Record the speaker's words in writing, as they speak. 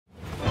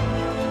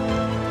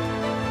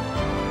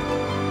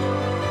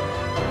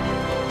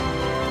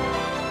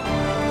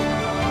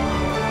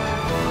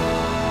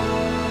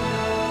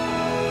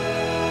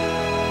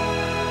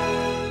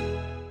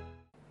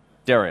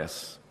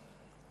Darius,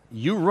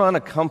 you run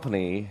a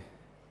company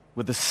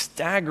with a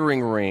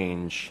staggering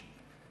range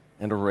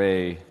and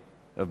array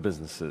of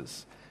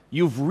businesses.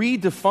 You've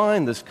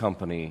redefined this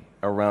company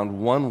around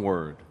one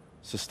word,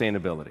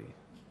 sustainability.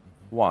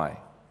 Why?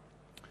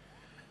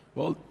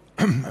 Well,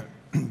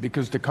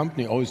 because the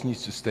company always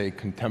needs to stay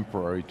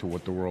contemporary to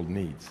what the world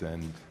needs.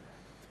 And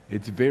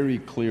it's very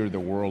clear the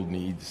world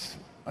needs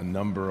a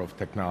number of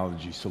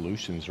technology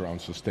solutions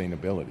around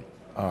sustainability.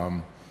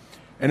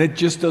 And it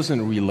just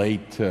doesn't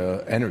relate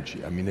to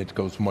energy. I mean, it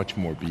goes much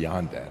more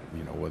beyond that,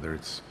 whether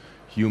it's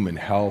human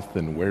health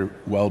and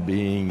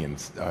well-being and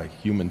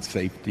human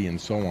safety and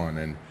so on.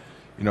 And,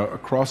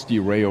 across the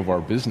array of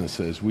our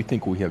businesses, we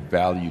think we have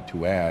value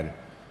to add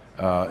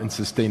in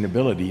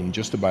sustainability in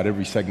just about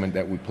every segment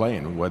that we play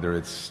in, whether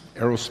it's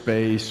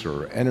aerospace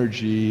or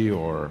energy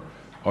or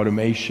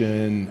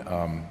automation.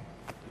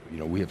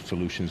 We have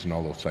solutions in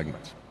all those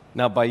segments.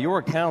 Now, by your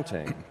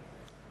accounting,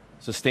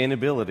 these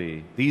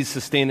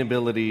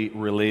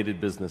sustainability-related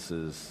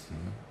businesses,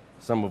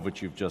 some of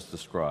which you've just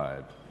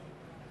described,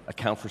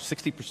 account for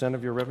 60%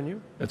 of your revenue?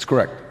 That's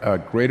correct.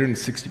 Greater than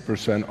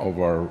 60% of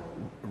our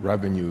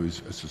revenue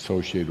is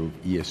associated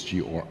with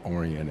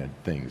ESG-oriented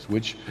things,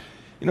 which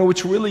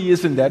really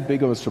isn't that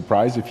big of a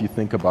surprise if you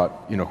think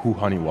about, who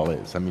Honeywell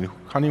is. I mean,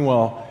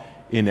 Honeywell,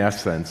 in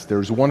essence,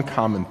 there's one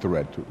common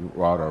thread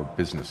throughout our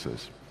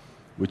businesses,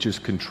 which is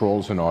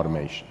controls and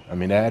automation. I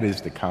mean, that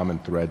is the common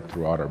thread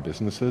throughout our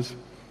businesses.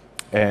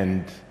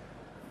 And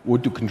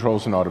what do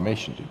controls and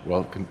automation do?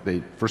 Well,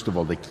 first of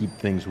all, they keep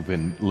things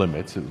within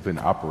limits, within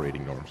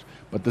operating norms.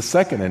 But the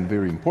second and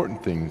very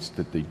important things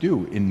that they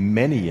do, in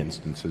many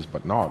instances,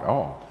 but not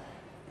all,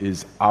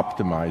 is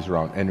optimize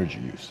around energy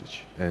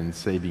usage. And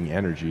saving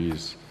energy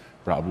is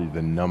probably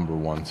the number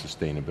one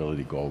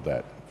sustainability goal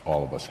that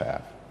all of us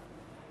have.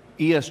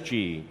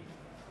 ESG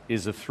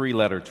is a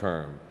three-letter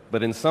term,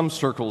 but in some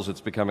circles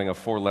it's becoming a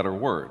four-letter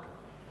word.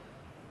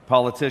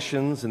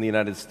 Politicians in the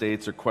United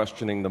States are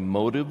questioning the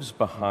motives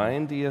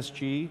behind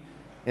ESG,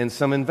 and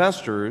some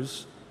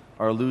investors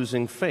are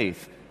losing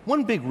faith.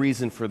 One big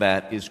reason for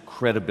that is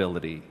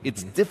credibility.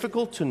 It's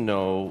difficult to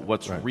know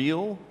what's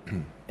real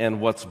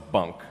and what's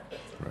bunk.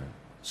 Right.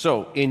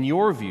 So, in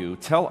your view,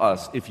 tell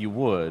us, if you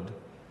would,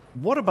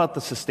 what about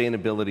the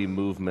sustainability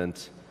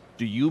movement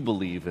do you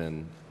believe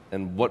in,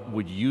 and what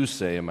would you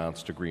say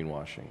amounts to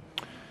greenwashing?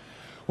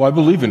 Well, I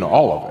believe in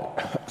all of it.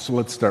 So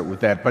let's start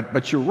with that.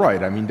 But you're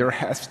right. I mean, there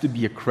has to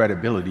be a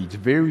credibility. It's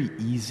very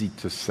easy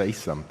to say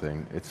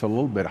something. It's a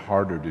little bit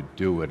harder to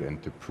do it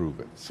and to prove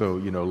it.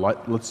 So,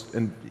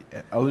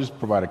 I'll just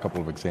provide a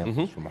couple of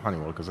examples from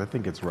Honeywell because I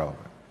think it's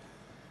relevant.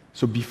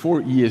 So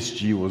before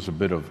ESG was a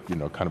bit of,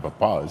 kind of a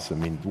buzz, I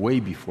mean, way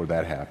before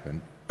that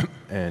happened.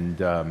 And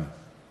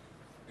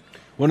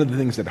one of the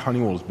things that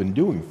Honeywell has been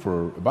doing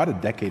for about a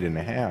decade and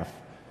a half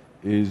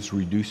is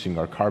reducing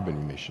our carbon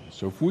emissions.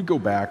 So if we go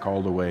back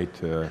all the way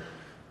to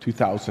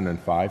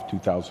 2005,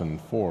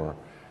 2004,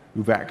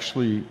 we've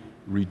actually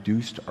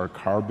reduced our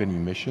carbon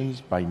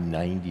emissions by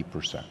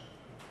 90%.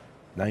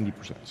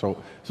 90%. So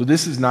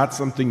this is not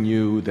something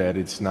new that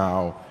it's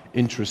now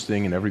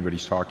interesting and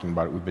everybody's talking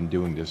about it. We've been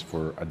doing this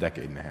for a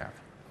decade and a half.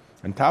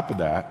 On top of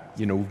that,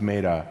 we've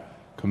made a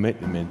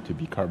commitment to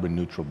be carbon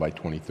neutral by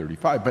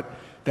 2035. But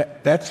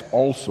that's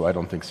also, I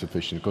don't think,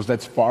 sufficient because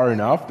that's far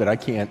enough that I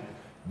can't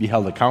be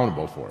held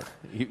accountable for it.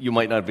 You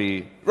might not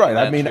be right.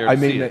 I mean,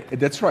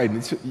 that's right.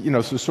 It's,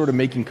 so sort of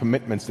making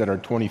commitments that are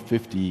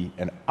 2050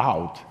 and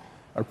out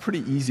are pretty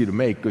easy to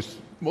make because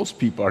most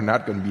people are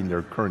not going to be in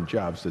their current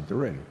jobs that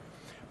they're in.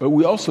 But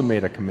we also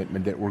made a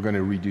commitment that we're going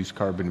to reduce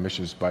carbon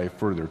emissions by a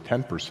further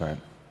 10%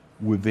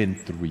 within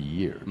 3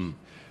 years.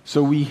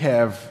 So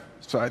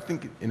I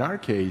think in our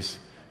case,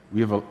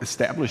 we have an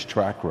established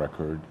track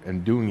record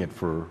and doing it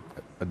for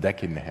a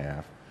decade and a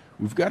half.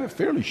 We've got a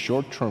fairly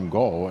short-term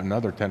goal,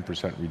 another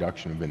 10%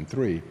 reduction within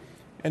 3,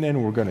 and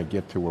then we're going to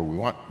get to where we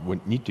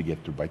need to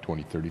get to by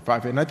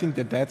 2035. And I think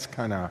that's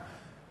kind of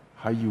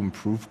how you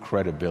improve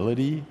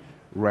credibility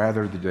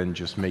rather than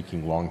just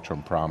making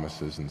long-term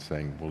promises and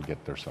saying we'll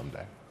get there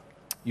someday.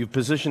 You've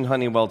positioned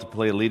Honeywell to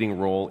play a leading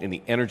role in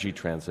the energy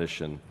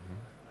transition.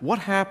 What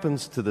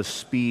happens to the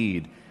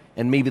speed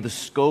and maybe the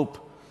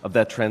scope of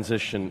that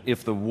transition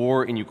if the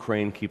war in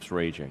Ukraine keeps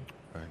raging?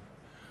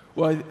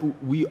 Well,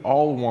 we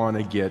all want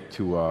to get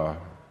to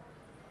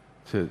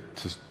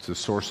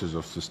sources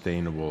of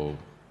sustainable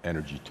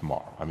energy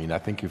tomorrow. I mean, I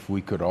think if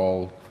we could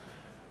all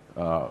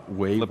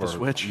flip a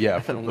switch,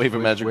 wave a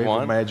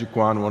magic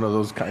wand, one of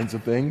those kinds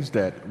of things,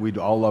 that we'd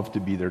all love to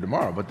be there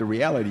tomorrow. But the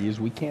reality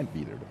is we can't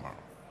be there tomorrow.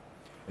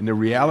 And the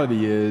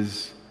reality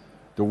is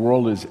the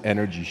world is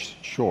energy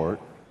short.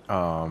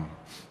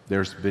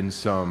 There's been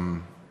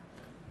some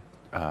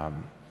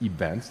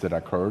events that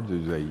occurred.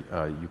 There's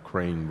a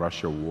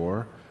Ukraine-Russia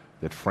war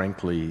that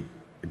frankly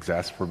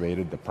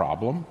exacerbated the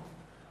problem.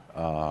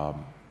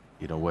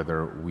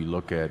 Whether we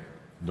look at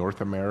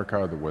North America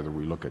or whether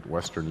we look at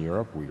Western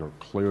Europe, we are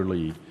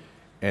clearly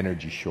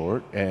energy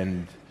short.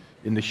 And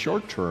in the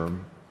short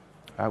term,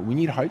 we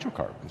need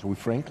hydrocarbons. We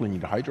frankly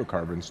need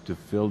hydrocarbons to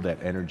fill that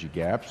energy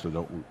gap so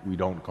that we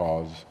don't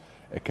cause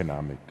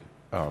economic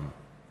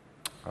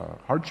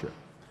hardship.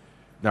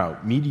 Now,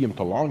 medium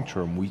to long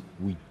term,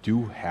 we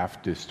do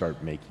have to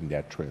start making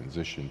that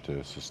transition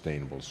to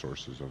sustainable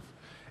sources of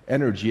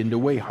energy. And the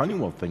way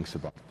Honeywell thinks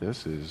about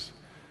this is,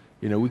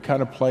 we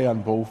kind of play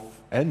on both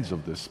ends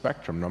of this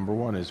spectrum. Number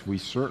one is we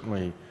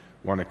certainly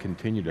want to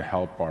continue to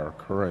help our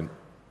current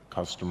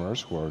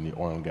customers who are in the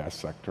oil and gas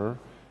sector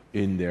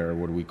in their,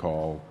 what we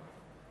call,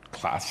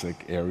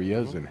 classic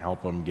areas, and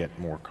help them get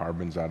more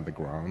carbons out of the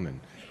ground and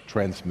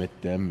transmit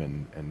them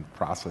and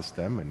process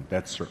them, and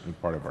that's certainly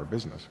part of our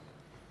business.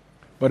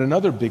 But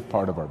another big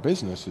part of our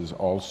business is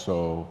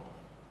also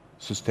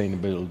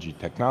sustainability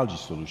technology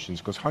solutions,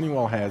 because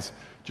Honeywell has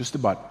just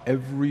about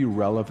every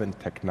relevant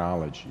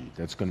technology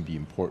that's going to be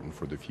important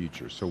for the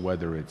future. So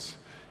whether it's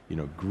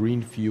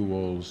green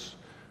fuels,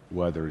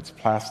 whether it's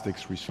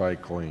plastics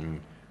recycling,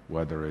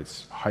 whether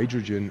it's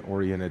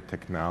hydrogen-oriented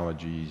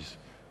technologies,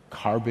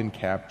 carbon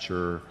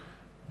capture,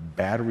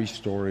 battery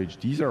storage,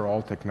 these are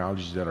all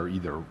technologies that are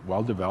either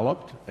well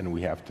developed, and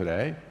we have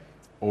today,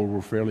 or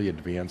we're fairly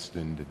advanced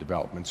in the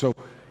development. So,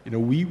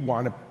 we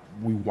want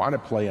to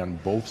play on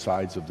both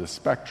sides of the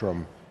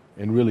spectrum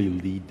and really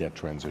lead that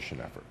transition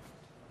effort.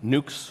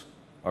 Nukes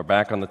are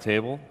back on the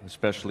table,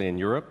 especially in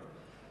Europe.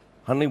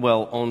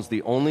 Honeywell owns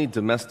the only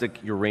domestic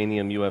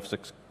uranium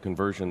UF6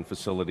 conversion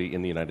facility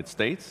in the United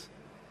States.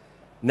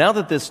 Now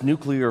that this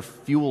nuclear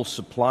fuel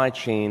supply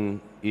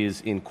chain is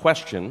in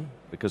question,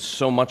 because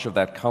so much of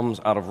that comes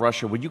out of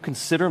Russia, would you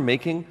consider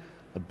making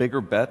a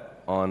bigger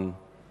bet on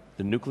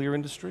the nuclear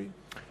industry?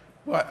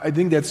 Well, I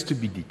think that's to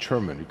be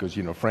determined because,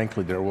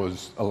 frankly, there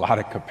was a lot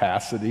of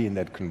capacity in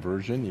that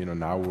conversion.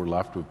 Now we're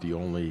left with the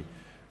only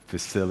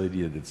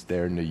facility that's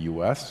there in the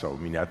U.S. So,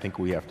 I think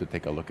we have to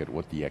take a look at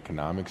what the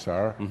economics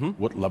are,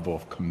 what level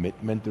of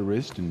commitment there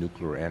is to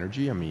nuclear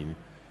energy.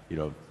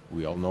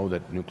 We all know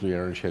that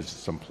nuclear energy has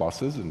some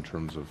pluses in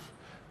terms of,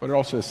 but it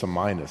also has some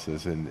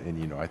minuses.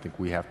 And I think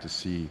we have to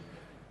see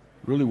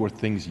really where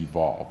things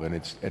evolve. And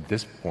at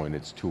this point,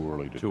 it's too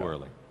early to tell. Too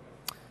early.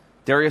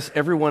 Darius,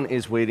 everyone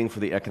is waiting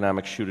for the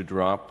economic shoe to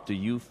drop. Do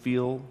you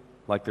feel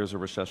like there's a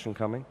recession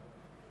coming?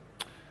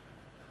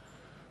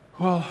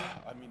 Well,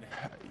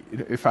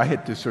 if I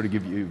had to sort of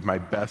give you my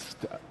best,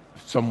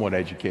 somewhat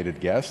educated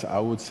guess, I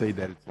would say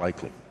that it's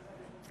likely.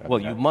 Well,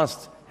 you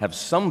must have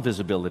some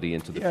visibility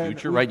into the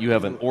future, right? You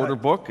have an order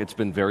book. It's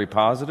been very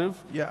positive.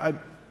 Yeah,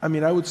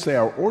 I would say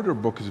our order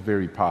book is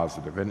very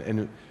positive.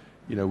 And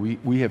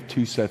we have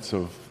two sets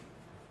of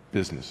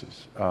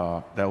businesses.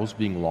 Those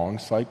being long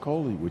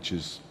cycle, which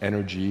is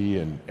energy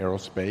and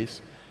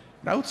aerospace.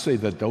 And I would say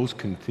that those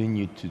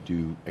continue to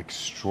do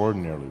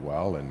extraordinarily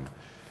well. And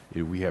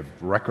we have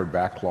record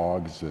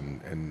backlogs,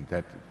 and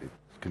that it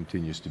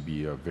continues to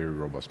be a very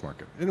robust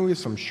market. And we have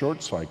some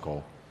short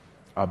cycle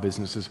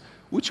businesses,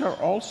 which are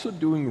also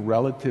doing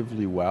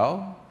relatively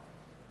well,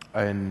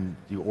 and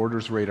the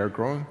orders rate are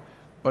growing.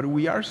 But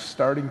we are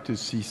starting to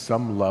see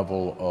some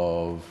level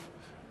of,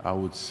 I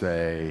would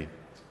say,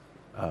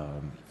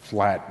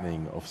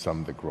 flattening of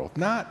some of the growth.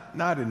 Not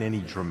in any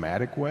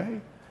dramatic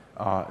way,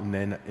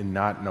 and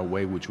not in a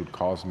way which would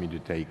cause me to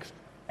take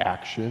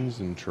actions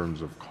in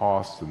terms of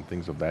costs and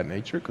things of that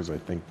nature, because I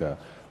think the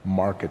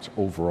markets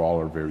overall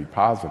are very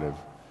positive.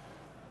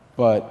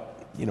 But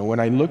when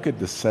I look at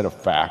the set of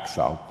facts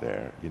out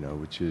there,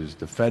 which is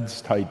the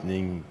Fed's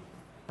tightening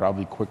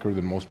probably quicker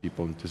than most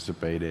people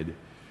anticipated.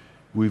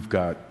 We've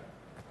got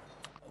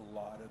a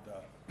lot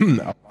of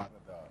the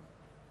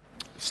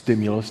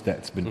stimulus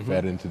that's been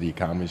fed into the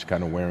economy is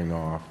kind of wearing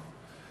off.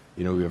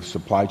 We have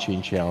supply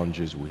chain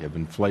challenges, we have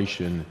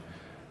inflation,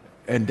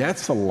 and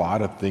that's a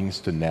lot of things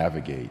to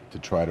navigate to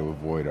try to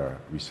avoid a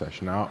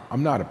recession. Now,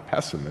 I'm not a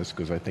pessimist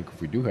because I think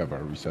if we do have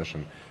a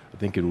recession, I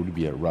think it would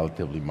be a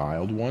relatively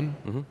mild one.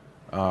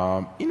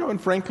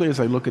 And frankly, as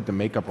I look at the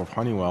makeup of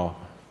Honeywell,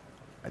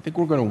 I think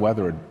we're going to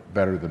weather it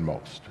better than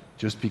most,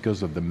 just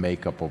because of the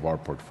makeup of our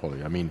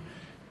portfolio.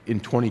 In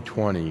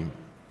 2020,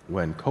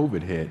 when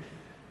COVID hit,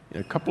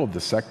 a couple of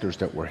the sectors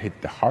that were hit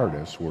the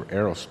hardest were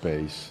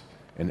aerospace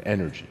and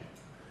energy.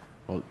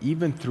 Well,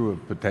 even through a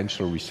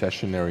potential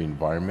recessionary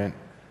environment,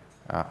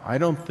 I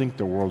don't think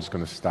the world's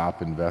going to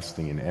stop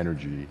investing in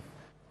energy.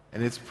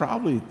 And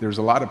there's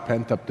a lot of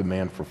pent-up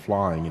demand for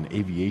flying, and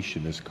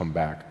aviation has come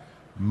back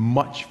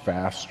much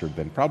faster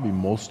than probably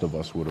most of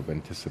us would have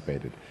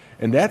anticipated.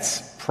 And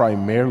that's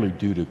primarily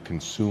due to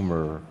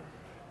consumer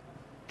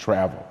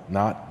travel,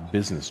 not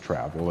business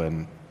travel.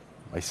 And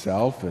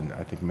myself, and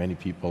I think many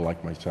people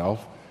like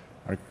myself,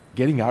 are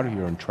getting out of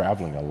here and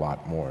traveling a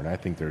lot more. And I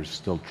think there's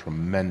still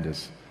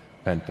tremendous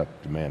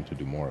pent-up demand to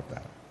do more of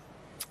that.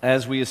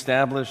 As we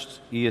established,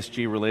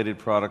 ESG-related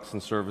products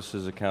and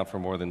services account for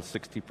more than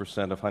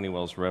 60% of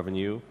Honeywell's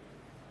revenue.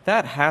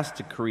 That has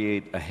to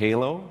create a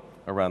halo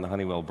around the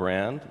Honeywell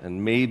brand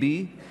and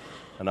maybe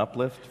an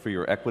uplift for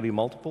your equity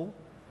multiple.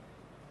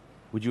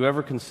 Would you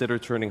ever consider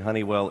turning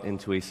Honeywell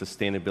into a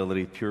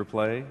sustainability pure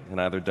play and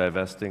either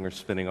divesting or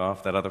spinning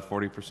off that other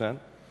 40%?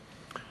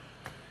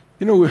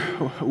 You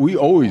know, we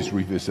always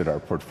revisit our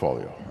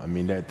portfolio. I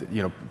mean,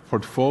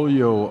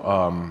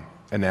 portfolio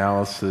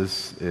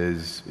analysis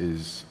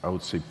is, I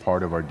would say,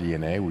 part of our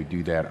DNA. We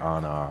do that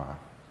on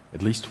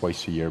at least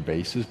twice a year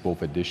basis,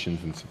 both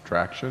additions and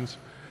subtractions.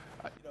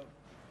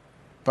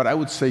 But I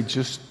would say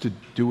just to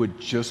do it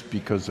just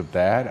because of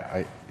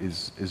that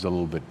is a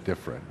little bit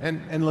different.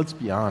 And let's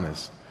be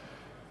honest,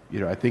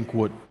 I think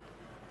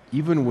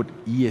even what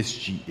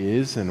ESG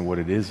is and what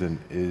it isn't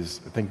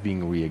is, I think,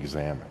 being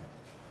re-examined.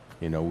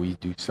 We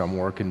do some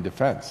work in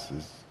defense.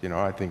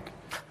 I think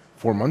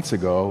 4 months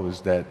ago is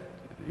that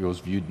it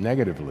was viewed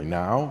negatively.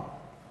 Now,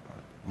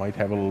 might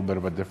have a little bit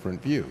of a different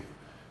view.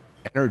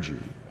 Energy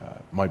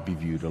might be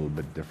viewed a little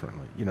bit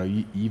differently.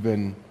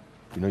 Even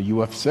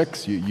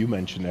UF6, you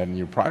mentioned that in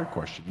your prior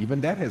question. Even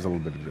that has a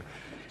little bit of.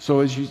 So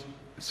as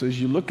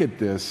you look at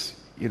this,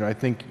 I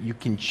think you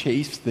can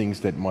chase things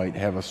that might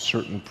have a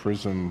certain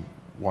prism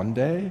one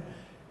day,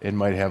 and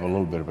might have a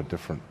little bit of a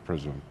different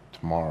prism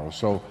tomorrow.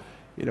 So,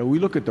 we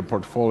look at the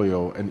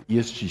portfolio, and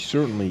ESG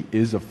certainly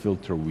is a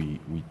filter. We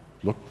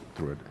look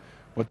through it,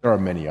 but there are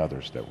many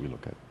others that we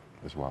look at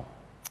as well.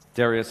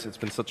 Darius, it's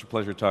been such a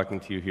pleasure talking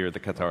to you here at the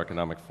Qatar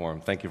Economic Forum.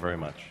 Thank you very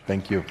much.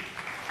 Thank you.